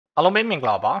အားလုံးပဲမင်္ဂ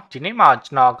လာပါဒီနေ့မှာ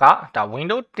ကျွန်တော်ကဒါ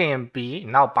Windows တင်ပြီး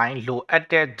နောက်ပိုင်းလိုအပ်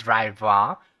တဲ့ driver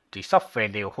ဒီ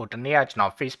software လေးကိုဟိုတနေ့ကကျွန်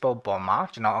တော် Facebook ပေါ်မှာ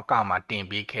ကျွန်တော်အကောင့်မှာတင်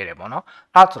ပေးခဲ့တယ်ပေါ့နော်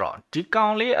အဲ့ဆိုတော့ဒီကော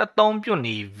င်လေးအသုံးပြု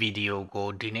နေ video ကို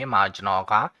ဒီနေ့မှာကျွန်တော်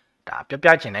ကဒါပြ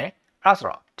ချင်တယ်အဲ့ဆို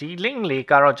တော့ဒီ link လေး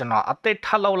ကတော့ကျွန်တော်အသစ်ထ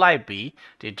ပ်လုပ်လိုက်ပြီး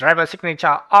ဒီ driver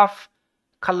signature off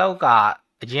ခလုတ်က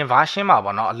အရင် version မှာ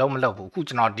ပေါ့နော်အလုံးမလုပ်ဘူးအခု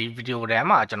ကျွန်တော်ဒီ video ထဲ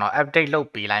မှာကျွန်တော် update လုပ်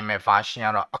ပေးလိုက်မဲ့ version က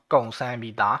တော့အကုန်စမ်း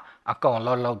ပြီးသားအကုန်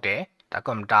လုပ်တယ်ဒါ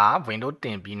ကွန်ပျူတာ Windows တ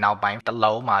င်ပြီးနောက်ပိုင်းတစ်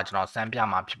လုံးမှာကျွန်တော်စမ်းပြ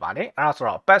မှာဖြစ်ပါတယ်အဲ့ဒါဆို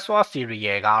တော့ password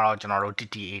serial ကတော့ကျွန်တော်တို့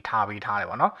TTA ထားပေးထားတယ်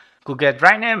ပေါ့နော် Google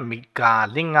Drive နဲ့ Mega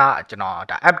link ကကျွန်တော်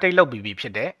ဒါ update လုပ်ပြီးဖြ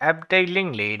စ်တယ် update link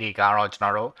လေးတွေကတော့ကျွန်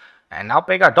တော်တို့နောက်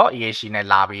ပိတ်က .exe နဲ့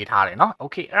လာပေးထားတယ်เนาะ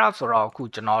okay အဲ့ဒါဆိုတော့အခု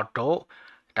ကျွန်တော်တို့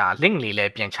ဒါ link လေးလ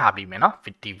ည်းပြင်ချပြီးမယ်เนาะ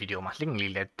ဒီ video မှာ link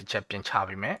လေးလည်းတစ်ချက်ပြင်ချ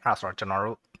ပြီးမယ်အဲ့ဒါဆိုတော့ကျွန်တော်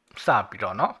တို့စပြီး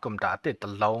တော့เนาะကွန်ပျူတာအသစ်တ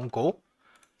စ်လုံးကို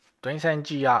တွင်းဆန်း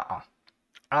ကြည့်ရအောင်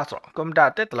အဲ့ဒါဆိုတော့ကွန်ပျူတာ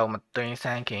အသစ်တစ်လုံးမတွင်းဆ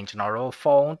န်းခင်ကျွန်တော်တို့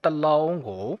ဖုန်းတစ်လုံး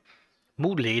ကိုမှု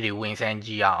လေးတွေဝင်ဆန်းကြ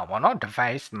ည့်ရအောင်ပေါ့เนาะ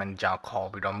device manager ခေါ်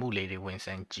ပြီးတော့မှုလေးတွေဝင်ဆ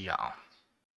န်းကြည့်ရအောင်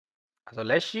အဲ့ဆို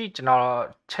လက်ရှိကျွန်တော်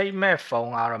ချိတ်မဲ့ဖု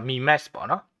န်းကတော့ Mi Max ပေါ့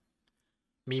เนาะ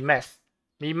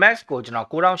Mi Max ကိုကျွန်တော်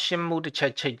9008မှုတစ်ချ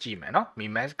က်ချိတ်ကြည့်မယ်เนาะ Mi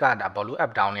Max ကဒါ volume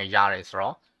up down နဲ့ရတယ်ဆို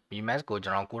တော့ Mi Max ကိုကျွ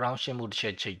န်တော်9008မှုတစ်ချ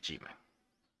က်ချိတ်ကြည့်မယ်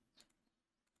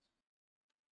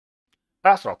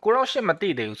အဲ့ဒါဆိုတော့9008မသိ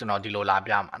သေးဘူးဆိုတော့ဒီလိုလာ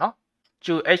ပြမှာเนาะ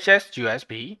HS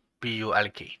USB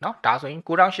BULK เนาะဒါဆိုရင်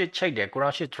9008ချိတ်တယ်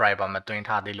9008 driver မတွင်း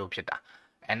ထားသေးလို့ဖြစ်တာ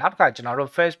အဲနောက်တစ်ခါကျွန်တော်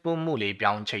တို့ Facebook မှုလေး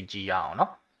ပြောင်းချိတ်ကြည့်ရအောင်เนา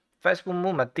ะ Facebook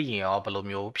မှုမသိရင်ရောဘယ်လို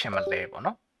မျိုးဖြစ်မလဲပေါ့เน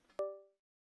าะ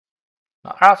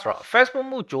အဲ့ဒါဆိုတော့ Facebook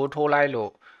မှုကြိုးထိုးလိုက်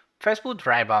လို့ Facebook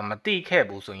driver မသိခဲ့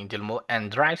ဘူးဆိုရင်ဒီလိုမျိုး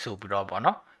Android ဆိုပြီးတော့ပေါ့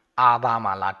နော်အားသား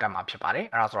မှာလာတက်မှာဖြစ်ပါတယ်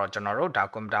အဲ့ဒါဆိုတော့ကျွန်တော်တို့ဒါ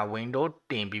ကွန်ပျူတာ Windows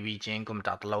တင်ပြီးပြီးချင်းကွန်ပျူ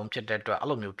တာတစ်လုံးဖြစ်တဲ့အတွက်အဲ့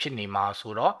လိုမျိုးဖြစ်နေမှာ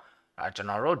ဆိုတော့ကျွန်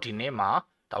တော်တို့ဒီနေ့မှာ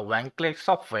ဒါ one click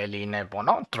software လေးနဲ့ပေါ့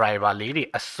နော် driver လေးတွေ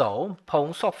အစုံဖု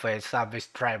န်း software service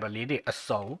driver လေးတွေအ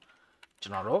စုံကျွ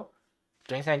န်တော်တို့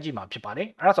တွင်းဆန်းကြည့်မှာဖြစ်ပါတယ်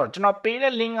အဲ့ဒါဆိုတော့ကျွန်တော်ပေး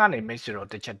တဲ့ link ကနေ make sure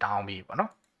တစ်ချက် down ပြီးပေါ့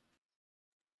နော်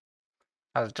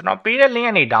ကျွန်တော်ပေးတဲ့ link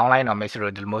ကနေ download တော့မယ်ဆို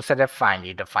တော့ဒီလိုမျိုး set up file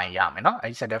လေးတစ် file ရမယ်เนาะအဲ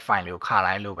ဒီ set up file လေးကိုခါ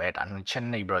တိုင်းလို့ပဲဒါနှစ်ချက်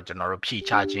နှိပ်ပြီးတော့ကျွန်တော်တို့ဖြည့်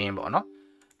ချခြင်းပေါ့เนาะ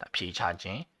ဒါဖြည့်ချခြ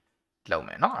င်းလုပ်မ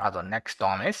ယ်เนาะအဲဒါဆို next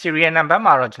သွားမယ် serial number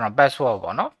မှာတော့ကျွန်တော် password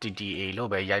ပေါ့เนาะ TTA လို့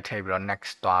ပဲရိုက်ထည့်ပြီးတော့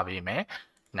next သွားပြီးမယ်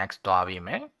next သွားပြီးမ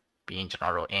ယ်ပြီးရင်ကျွန်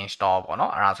တော်တို့ install ပေါ့เนา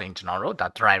ะအဲဒါဆိုရင်ကျွန်တော်တို့ဒါ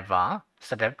driver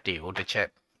setup တွေကိုတစ်ချက်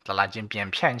လာချင်းပြန်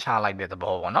ဖြန့်ချလိုက်တဲ့သ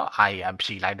ဘောပေါ့เนาะ IAM ဖြ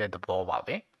ည့်လိုက်တဲ့သဘောပါ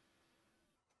ပဲ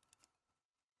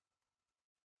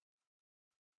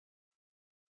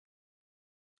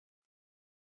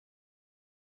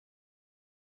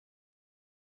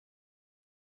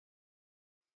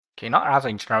โอเคเนาะအဲ့ဒါ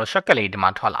ဆိုရင်ကျွန်တော်တို့ shortcut လေးဒီမှာ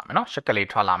ထွက်လာမယ်เนาะ shortcut လေး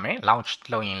ထွက်လာမယ် launch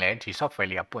လုပ်ရင်လည်းဒီ software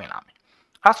လေးကပွင့်လာမယ်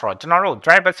အဲ့ဆိုတော့ကျွန်တော်တို့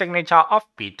driver signature off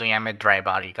ပြီးတွင်ရမယ့်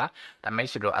driver တွေကဒါမိတ်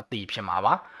ဆွေတို့အသိဖြစ်မှာ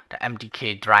ပါဒါ MTK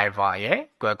driver ရဲ့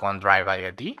Qualcomm driver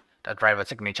ရဲ့ဒီဒါ driver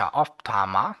signature off ထား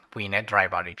မှာဝင်တဲ့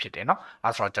driver တွေဖြစ်တယ်เนาะ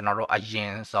အဲ့ဆိုတော့ကျွန်တော်တို့အရ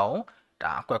င်ဆုံး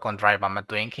ဒါ Qualcomm driver မ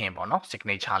တွင်းခင်ပေါ့เนาะ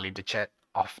signature လေးတစ်ချက်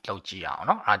off လုပ်ကြည့်အောင်เ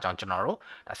นาะအဲ့ဒါကြောင့်ကျွန်တော်တို့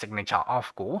ဒါ signature off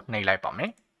ကိုနှိပ်လိုက်ပါမ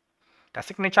ယ်ဒါ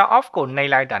signature off ကိုနှိ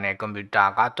ပ်လိုက်တာနဲ့ကွန်ပျူတာ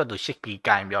ကတွတ်တူ shift key က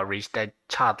င်ပြီး reset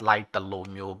ချလိုက်တလို့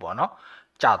မျိုးပေါ့နော်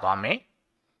ကျသွားမယ်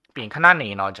ပြီးရင်ခဏနေ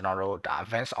ရင်တော့ကျွန်တော်တို့ဒါ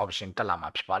advanced option တက်လာမှာ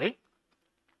ဖြစ်ပါတယ်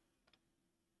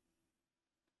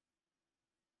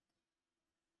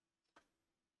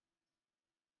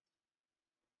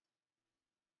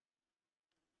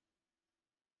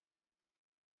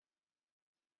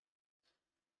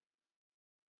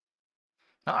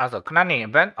နော်အဲ့ဒါဆိုခဏနေ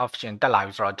advanced option တက်လာ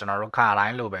ပြီဆိုတော့ကျွန်တော်တို့ခါတို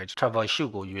င်းလိုပဲ troubleshoot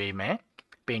ကိုရွေးမယ်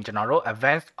ပြီးရင်ကျွန်တော်တို့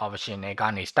advanced option တွေက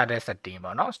နေ status setting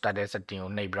ပေါ့နော် status setting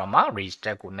ကိုနှိပ်ပြီးတော့မှ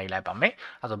reset ကိုနှိပ်လိုက်ပါမယ်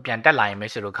အဲ့ဒါဆိုပြန်တက်လာရင်မ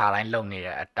ရှိလို့ခါတိုင်းလုံနေ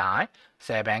တဲ့အတိုင်း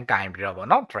7ကင်ပြီးတော့ပေါ့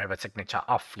နော် driver signature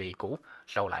off လေးကို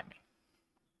လှုပ်လိုက်မယ်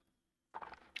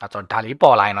အဲ့တော့ဒါလေး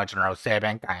ပေါ်လာရင်တော့ကျွန်တော်တို့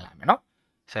7ကင်လိုက်မယ်နော်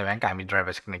7ကင်ပြီး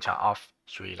driver signature off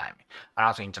ရွေးလိုက်မယ်အဲ့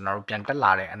ဒါဆိုရင်ကျွန်တော်တို့ပြန်တက်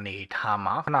လာတဲ့အနေအထား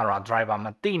မှာခဏတော့ driver မ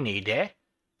သိနေတဲ့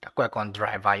ဒါ Qualcomm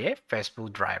driver ရဲ့ Facebook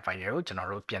driver ရဲ့ကိုကျွန်တော်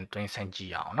တို့ပြန်သွင်းဆန်းကြ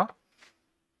ည့်အောင်เนาะ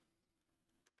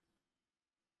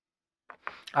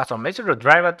အဲ့ဆို message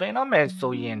driver သွင်းတော့မယ်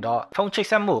ဆိုရင်တော့ဖုန်းချိတ်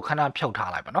ဆက်မှုကိုခဏဖြုတ်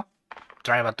ထားလိုက်ပါเนาะ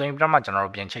driver သွင်းပြီးတော့မှကျွန်တော်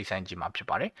တို့ပြန်ချိတ်ဆက်ကြည့်မှာဖြစ်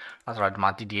ပါတယ်အဲ့ဆိုတော့ဒီမှာ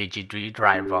TTA G3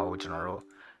 driver ကိုကျွန်တော်တို့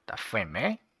ဒါဖွင့်မ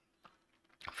ယ်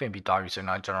ဖွင့်ပြီးတော့ဆို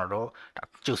တော့ကျွန်တော်တို့ဒါ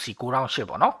ကျူစီ9008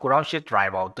ပေါ့နော်9008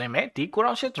 driver ကိုသွင်းမယ်ဒီ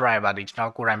9008 driver ဒီကျွန်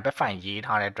တော်ကိုယ်တိုင် back file ရေး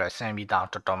ထားတဲ့အတွက်ဆင်းပြီးတော့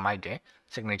တော်တော်မိုက်တယ်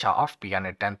signature off ပြီးက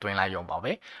နေတန်းသွင်းလိုက်ရုံပါ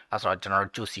ပဲအဲဆိုတော့ကျွန်တော်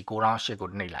တို့ကျူစီ9008ကို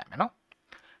နှိပ်လိုက်မယ်နော်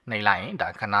နှိပ်လိုက်ရင်ဒါ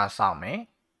ခဏစောင့်မယ်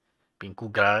ပြီး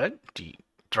Google ဒီ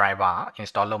driver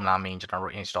install လုပ်မလားမင်းကျွန်တော်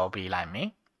တို့ install ပေးလိုက်မယ်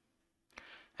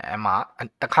အဲ့မှာ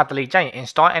တစ်ခါတလေကြရင်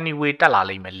install anyway တက်လာ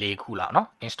လိမ့်မယ်၄ခုလောက်เนาะ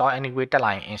install anyway တက်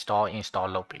လာရင် install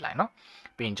လုပ်ပေးလိုက်เนาะ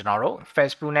ပြီးရင်ကျွန်တော်တို့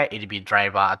Facebook နဲ့ ADB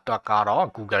driver အတွက်ကတော့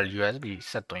Google USB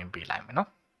ဆက်သွင်းပေးလိုက်မယ်เนาะ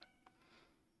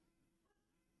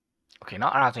Okay เนา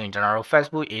ะအဲ့ဒါဆိုရင်ကျွန်တော်တို့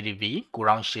Facebook ADB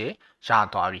 9008ရ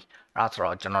သွားပြီအဲ့ဒါဆို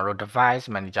တော့ကျွန်တော်တို့ device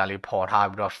manager လေးပေါ်ထား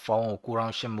ပြီးတော့ဖုန်းကို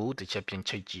9008မှုတစ်ချက်ပြင်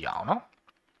ချိတ်ကြည့်အောင်เนาะ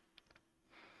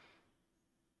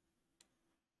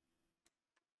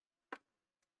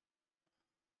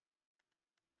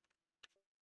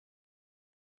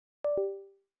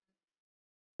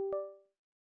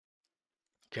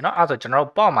ကျွန်တော်အဲ့ဆိုကျွန်တော်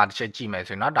တို့ပေါ့မှာတစ်ချက်ကြည့်မယ်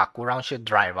ဆိုရင်တော့ဒါ9008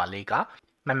 driver လေးက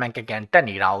မှန်မှန်ကန်ကန်တက်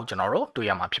နေတာကိုကျွန်တော်တို့တွေ့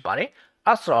ရမှာဖြစ်ပါတယ်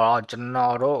အဲ့ဆိုတော့ကျွန်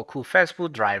တော်တို့အခု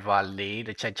Facebook driver လေးတ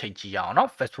စ်ချက်ချိတ်ကြည့်အောင်เนาะ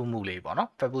Facebook မှုလေးပေါ့เนาะ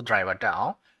Facebook driver တက်အော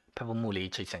င် Facebook မှုလေး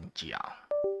ချိတ်ဆက်ကြည့်အောင်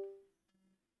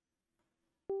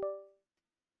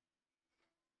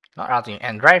เนาะအဲ့ဒါဆိုရင်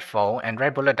Android phone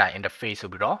Android bullet time interface ဆို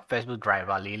ပြီးတော့ Facebook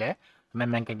driver လေးလည်းမှန်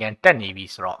မှန်ကန်ကန်တက်နေပြီ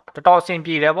ဆိုတော့တော်တော်အဆင်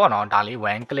ပြေတယ်ပေါ့เนาะဒါလေး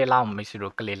1 click လောက်မိတ်ဆွေ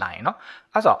တို့ click လိုက်ရင်เนาะ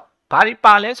အဲ့ဆိုဘာဒီ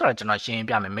ပါလဲဆိုတော့ကျွန်တော်ရှင်း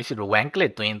ပြမယ်မိတ်ဆွေတို့1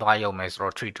 click သွင်းသွားရုံပဲဆို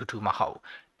တော့322မဟုတ်ဘူး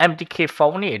MTK ဖု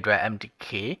န်းတွေအတွက် MTK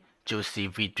Juicy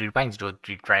V3.03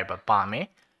 driver ပါမယ်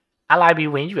LIB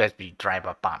Win USB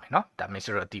driver ပါမယ်เนาะဒါမိတ်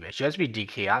ဆွေတို့အသိပဲ USB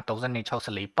DK က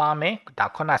3264ပါမယ်ဒါ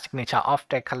ခုန signature off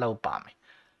တက်ခလုတ်ပါမယ်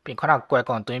ပြင်ခုန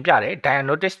Qualcomm သွင်းပြတယ်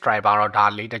Diagnostics driver တော့ဒါ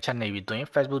လေးတစ်ချက်နေပြီးသွင်း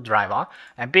Facebook driver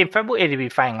အပြင် Facebook ADB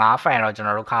file 5 file တော့ကျွန်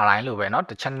တော်တို့ခါတိုင်းလိုပဲเนาะ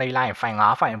တစ်ချက်နေလိုက်ရင် file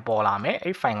 5 file ပေါ်လာမယ်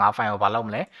အဲ့ file 5 file ကိုဘာလုပ်မ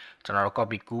လဲကျွန်တော်တို့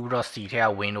copy ကူးပြီးတော့ C ထဲက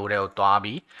window ထဲကိုတွား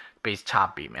ပြီး paste ချ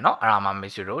ပေးမယ်เนาะအဲ့ဒါမှမ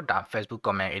ရှိတို့ဒါ Facebook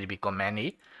comment ADB comment နေ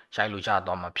ရိုက်လို့ရ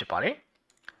တော့မှာဖြစ်ပါတယ်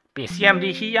ပြီး CMD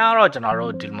ဟီးကတော့ကျွန်တော်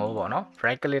တို့ဒီလိုပေါ့เนาะ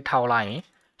right click ထောက်လိုက်ရင်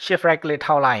shift right click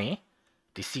ထောက်လိုက်ရင်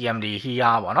ဒီ CMD ဟီး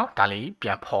ပေါ့เนาะဒါလေးပြ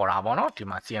န်ပေါ်တာပေါ့เนาะဒီ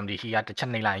မှာ CMD ဟီးတစ်ချက်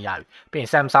နှိပ်လိုက်ရပြီပြီး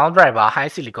Samsung driver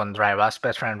high silicon driver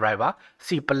spectrum driver C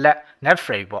black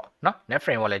Netwrok ပေါ့เนาะ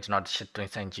Netwrok ကိုလည်းကျွန်တော်တစ်ချက်တွ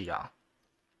င်းဆန်းကြည့်အောင်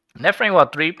Netwrok က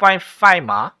 3.5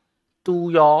 မှာ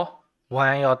2ရော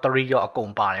1ရော3ရောအကု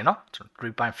န်ပါတယ်เนาะ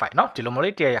3.5เนาะဒီလိုမျိုး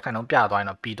လေးတရားရခိုင်နှုန်းပြသွားရင်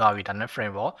တော့ပြီးသွားပြီဒါ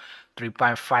Netwrok ပေါ့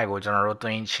3.5ကိုကျွန်တော်တို့တွ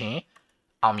င်းချင်း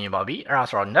အောင်မြင်ပါပြီအဲ့ဒါ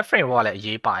ဆိုတော့ Netwrok ကလည်းအ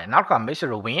ရေးပါတယ်နောက်က make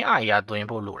sure win AI ကတွင်း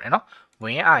ဖို့လိုတယ်เนาะ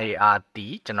win AI တီ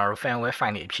ကျွန်တော်တို့ firmware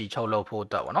file တွေအဖြည့်ချုပ်လုပ်ဖို့အ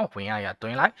တွက်ပေါ့နော် win AI တွ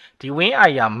င်းလိုက်ဒီ win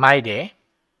AI မိုက်တယ်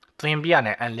တွင်းပြရ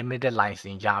တဲ့ unlimited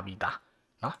license ရပြီးသား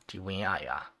เนาะဒီ win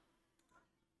AI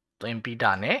တွင်းပြီး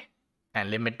တာနဲ့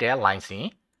unlimited license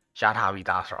ရထားပြီး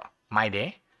သားဆိုတော့မိုက်တယ်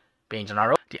ပြီးရင်ကျွန်တော်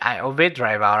တို့ဒီ iOS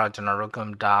driver ကတော့ကျွန်တော်တို့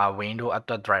computer window အ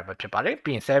တွက် driver ဖြစ်ပါတယ်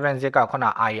ပြီးရင် 7zip ကခုန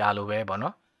IR လိုပဲပေါ့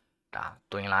နော်ဒါ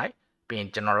တွင်းလိုက်ပြီးရင်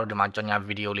ကျွန်တော်တို့ဒီမှာကြော်ညာ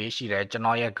video လေးရှိတယ်ကျွန်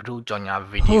တော်ရဲ့ group ကြော်ညာ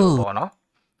video ပေါ့နော်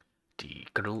ဒီ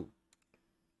group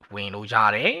ဝင်လို့ရ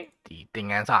တယ်ဒီသင်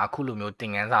ခန်းစာအခုလိုမျိုးသ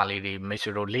င်ခန်းစာလေးတွေမိတ်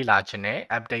ဆွေတို့လေ့လာခြင်းနဲ့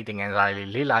update သင်ခန်းစာ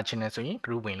လေးလေ့လာခြင်းနဲ့ဆိုရင်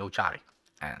group ဝင်လို့ရတယ်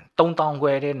3000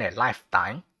ခွဲတဲ့နဲ့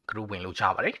lifetime group ဝင်လို့ရ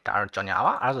ပါတယ်ဒါတော့ကြော်ညာ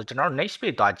ပါအဲဒါဆိုကျွန်တော်တို့ next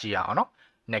page သွားကြည့်ရအောင်နော်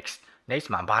next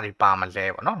မှာဘာတွေပါမလဲ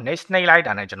ပေါ့နော် next နှိပ်လိုက်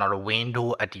တာနဲ့ကျွန်တော်တို့ window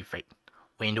activate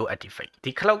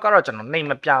ဒီ cloud ကတော့ကျွန်တော်နှိပ်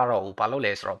မပြတော့ဘူးဘာလို့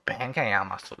လဲဆိုတော့ ban ခံရ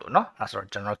မှာဆိုလို့เนาะအဲဆိုတော့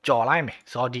ကျွန်တော်ကြော်လိုက်မယ်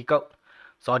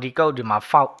Zodi code ဒီမှာ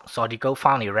Zodi code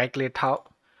file တွေ right click ထောက်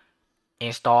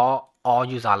install all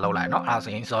user လုပ်လိုက်เนาะအဲ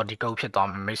ဆိုရင် Zodi code ဖြစ်သွား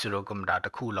မယ်မိတ်ဆွေတို့ကွန်ပျူတာတ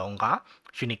စ်ခုလုံးက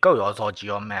Unicode ရော Zodi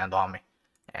ရောမှန်သွားမယ်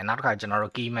နောက်တစ်ခါကျွန်တော်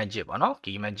တို့ key magic ပေါ့เนาะ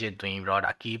key magic တွင်းပြီးတော့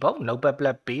ဒါ keyboard notepad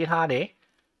plus ပေးထားတယ်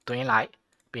တွင်းလိုက်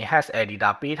ပြီး hash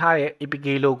editor ပေးထားတဲ့ APK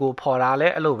logo ပေါ်လာလဲ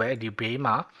အဲ့လိုပဲဒီဘေး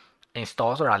မှာ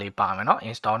install ဆိုတာလေးပါမယ်เนาะ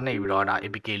install နှိပ်ပြီးတော့ဒါ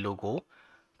APK logo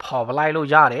ပေါ်ပလိုက်လို့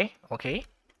ရတယ် okay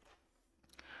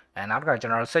နောက်တစ်ခါကျွ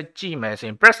န်တော်တို့ဆက်ကြည့်မယ်ဆိုရ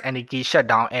င် press any key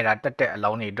shutdown error တက်တဲ့အ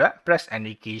လုံးတွေအတွက် press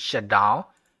any key shutdown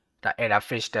ဒါ error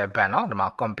fix တဲ့ button เนาะဒီမှာ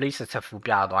complete successful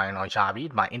ပြသွားရင်တော့ရပြီ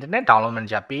ဒီမှာ internet download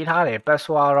manager ပေးထားတယ်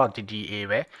password တော့ TTA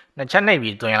ပဲနှစ်ချက်နှိပ်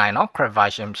ပြီးသွင်းလိုက်เนาะ crack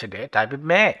version ဖြစ်တယ်ဒါပေ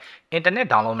မဲ့ internet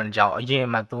download manager ကိုအရင်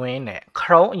မှသွင်းတယ်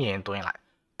Chrome အရင်သွင်းလိုက်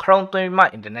Chrome သွင်းမှ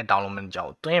internet download manager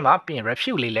ကိုသွင်းပါပြီးရင်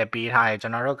review လေးလည်းပေးထားတယ်ကျွ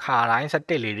န်တော်တို့ခါတိုင်းစ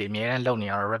တစ်လေးတွေအများနဲ့လုပ်နေ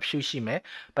ရတော့ review ရှိမယ်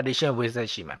partition wizard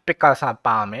ရှိမယ် picker စာ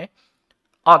ပါမယ်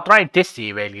authorize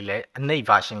disable လေးလည်းအနိမ့်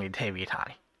version လေးထည့်ပေးထားတ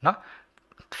ယ်เนาะ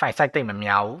file size တိတ်မ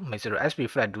များဘူးမိတ်ဆွေတို့ SP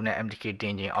flat 2နဲ့ MTK တ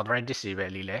င်ခြင်း authorize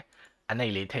disable လေးလည်းအနိ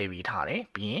မ့်လေးထည့်ပေးထားတယ်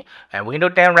ပြီးရင်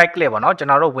Windows 10 right click ပေါ့เนาะကျွန်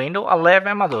တော်တို့ Windows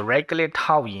 11မှာဆို right click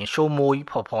ထောက်ရင် show more ကြီး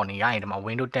ပေါ်နေရရင်ဒီမှာ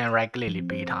Windows 10 right click လေး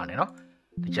ပေးထားတယ်เนาะ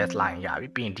just line ရပြီ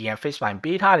ပြီးရင် DM face file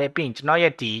ပေးထားတယ်ပြီးရင်ကျွန်တော်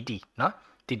ရဲ့ DED เนาะ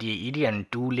TTA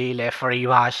EDN2 လေးလည်း free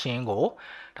version ကို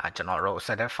ဒါကျွန်တော်တို့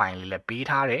set file လေးလည်းပေး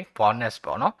ထားတယ် bonus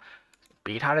ပေါ့เนาะ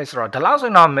ပေးထားတယ်ဆိုတော့ဒီလောက်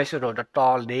ဆိုတော့ make sure တော့တော်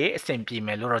တော်လေးအဆင်ပြေမ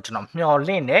ယ်လို့တော့ကျွန်တော်မျှော်လ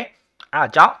င့်တယ်အဲဒါ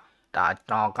ကြောင့်ဒါ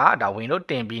တော့ကဒါ Windows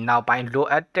တင်ပြီးနောက်ပိုင်းလို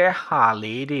အပ်တဲ့ဟာ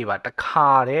လေးတွေပါတခါ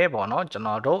တည်းပေါ့เนาะကျွန်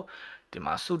တော်တို့ဒီ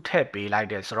မှာစုထည့်ပေးလိုက်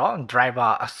တယ်ဆိုတော့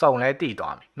driver အစုံလဲတည်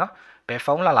သွားပြီเนาะဘ ဘယ်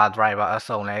ဖုန်းလာ driver အ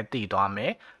စုံလဲတည်သွားမ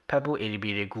ယ် Facebook ADB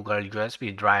တွေ Google USB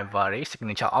driver တွေ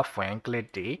signature of when click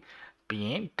တွေပြီးရ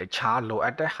င်တခြားလိုအ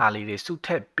ပ်တဲ့ဟာလေးတွေစုထ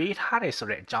ည့်ပေးထားတယ်ဆို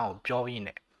တဲ့အကြောင်းကိုပြောရင်း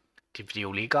နဲ့ဒီဗီဒီ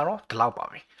ယိုလေးကတော့ဒီလောက်ပါ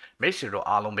ပဲမိတ်ဆွေတို့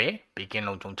အားလုံးပဲဘေးကင်း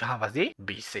လုံခြုံကြပါစေ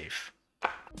be safe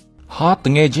ဟာတ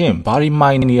ငယ်ချင်းဘာရီ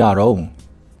မိုင်းနေရတော့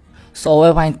စော်ဝဲ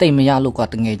ပိုင်းတိတ်မရလို့ကွာ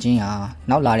တငယ်ချင်းဟာ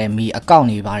နောက်လာတဲ့မီအကောင့်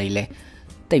တွေဘာတွေလဲ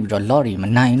တိတ်ပြီးတော့ log တွေမ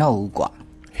နိုင်တော့ဘူးကွာ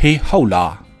ဟေးဟုတ်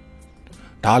လား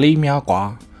ဒါလေးများကွာ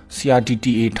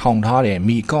CRTTA ထောင်ထားတဲ့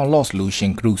မီအကောင့် loss solution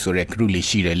group ဆိုတဲ့ group လေး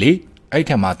ရှိတယ်လေအဲ့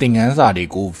ထက်မှာသင်ခန်းစာတွေ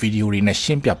ကိုဗီဒီယိုတွေနဲ့ရှ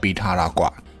င်းပြပေးထားတာကွာ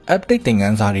update သင်ခ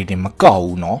န်းစာတွေတင်မကောက်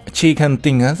ဘူးเนาะအခြေခံသ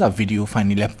င်ခန်းစာဗီဒီယိုဖိုင်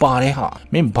တွေလည်းပါတဲ့ဟာ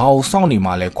မင်းဘာလို့စောင့်နေ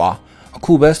မှာလဲကွာအ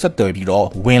ခုပဲဆက်သွယ်ပြီးတော့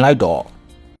ဝင်လိုက်တော့